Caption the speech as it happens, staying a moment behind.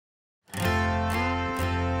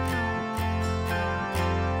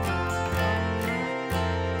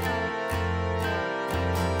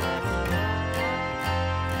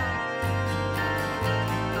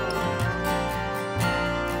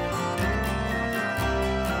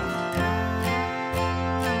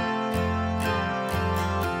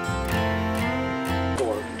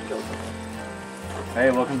Hey,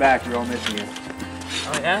 welcome back. We're all missing you.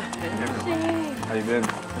 Oh yeah? How you been?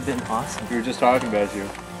 I've been awesome. We were just talking about you.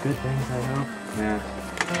 Good things, I hope. Yeah.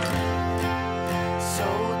 So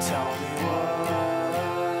tell me what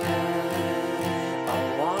I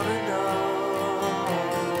wanna know,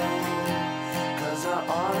 'cause I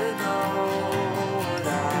ought to know what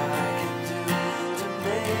I can do to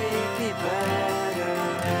make me better.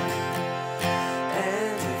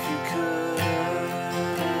 And if you could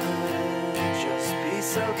just be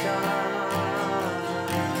so kind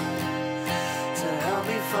to help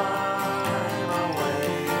me find my way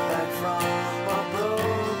back from my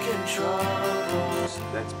broken troubles.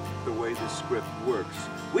 That's the way the script works.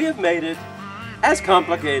 We have made it as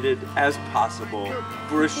complicated as possible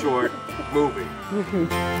for a short movie. What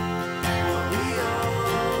we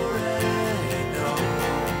already know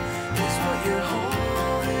is what you're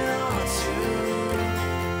holding on to,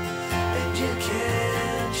 and you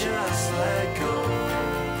can't just let go,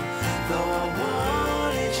 though I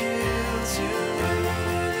wanted you to.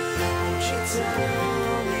 Won't you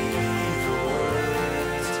tell me the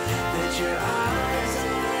words that your eyes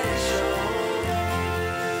already show?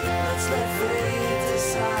 Let's let fate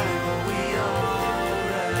decide what we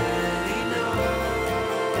already know.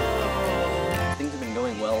 Things have been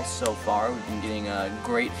going well so far. We've been getting a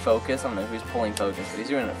great focus. I don't know who's pulling focus, but he's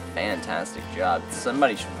doing a fantastic job.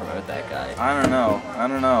 Somebody should promote that guy. I don't know.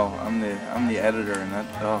 I'm the editor, and that,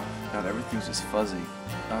 oh god, everything's just fuzzy.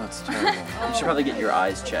 Oh, it's terrible. You should probably get your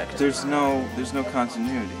eyes checked. There's no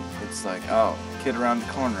continuity. It's like, oh, kid around the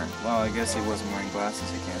corner. Well, I guess he wasn't wearing glasses.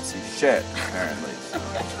 He can't see shit, apparently.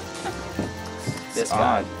 This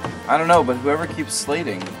guy. Odd. I don't know, but whoever keeps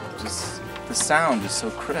slating, just the sound is so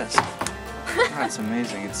crisp. God, it's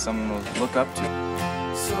amazing. It's someone to look up to.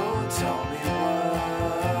 So tell me what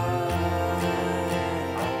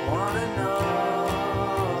I wanna know,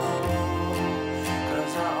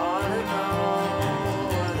 'cause I ought to know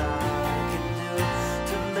what I can do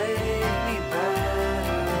to make me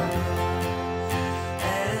better.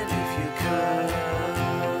 And if you could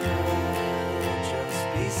just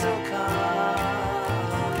be so kind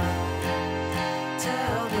to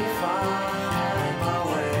help me find my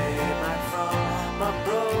way back from my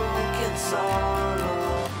broken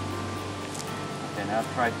sorrow. And now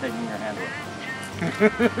try taking your hand away.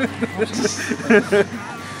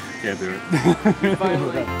 Can't do it. What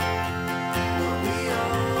we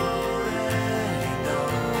already know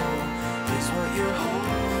is what you're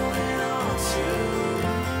holding on to,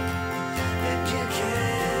 and you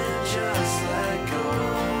can't just let go,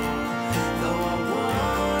 though I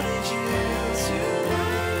wanted you to.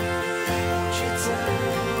 Won't you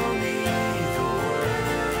tell me the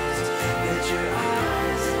words that your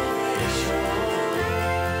eyes already show?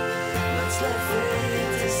 Let's let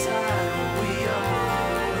fate decide what we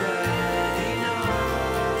already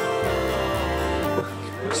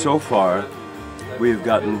know. So far, we've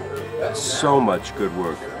gotten so much good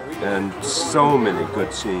work and so many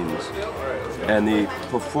good scenes. And the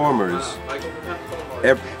performers,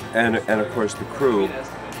 and of course the crew,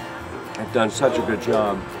 have done such a good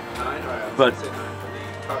job. But,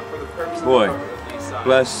 boy,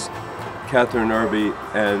 bless Kathryn, Erbe,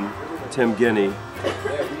 and Tim Guinee,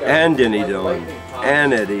 and Denny Dillon,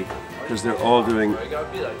 and Eddie, because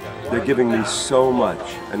they're giving me so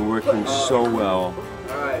much and working so well.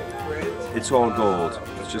 It's all gold.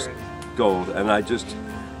 It's just gold. And I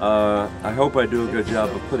hope I do a good job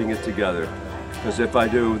of putting it together. Because if I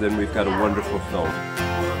do, then we've got a wonderful film.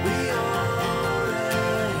 What we already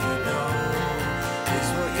know is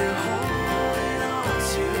what you're holding on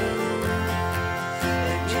to,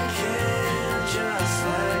 and you can't just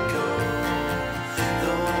let go,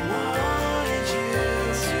 though I wanted you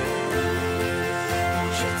to.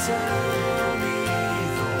 Won't you tell me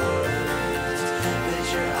the words that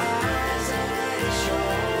your eyes already show?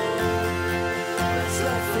 Let's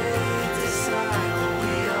let fate decide what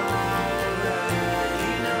we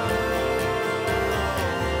already know.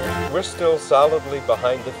 We're still solidly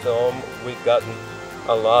behind the film. We've gotten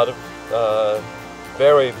a lot of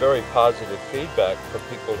very, very positive feedback from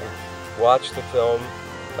people who watched the film,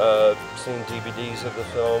 seen DVDs of the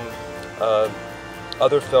film.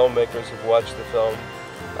 Other filmmakers have watched the film.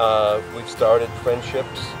 We've started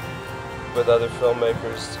friendships with other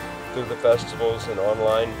filmmakers through the festivals and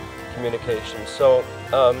online communication. So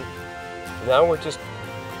now we're just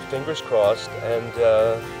fingers crossed and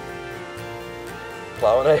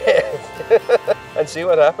plowing ahead and see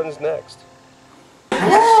what happens next.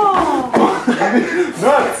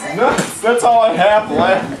 Nuts! That's all I have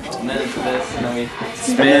left. And then into this, and then we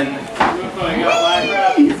spin.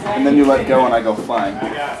 And then you let go and I go flying.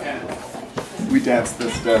 We danced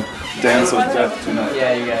this dance of death tonight.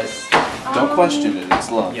 Yeah, you guys. Don't question it, it's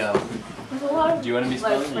love. Yo. Do you want to be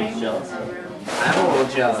spelling? Are you jealous? I'm a little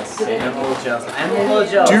jealous. I'm a little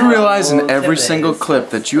jealous. Do you realize in every single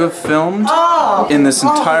clip that you have filmed, in this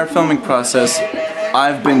entire filming process,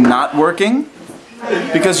 I've been not working?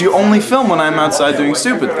 Because you only film when I'm outside doing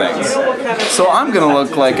stupid things. So I'm gonna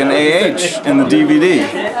look like an AH in the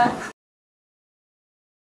DVD.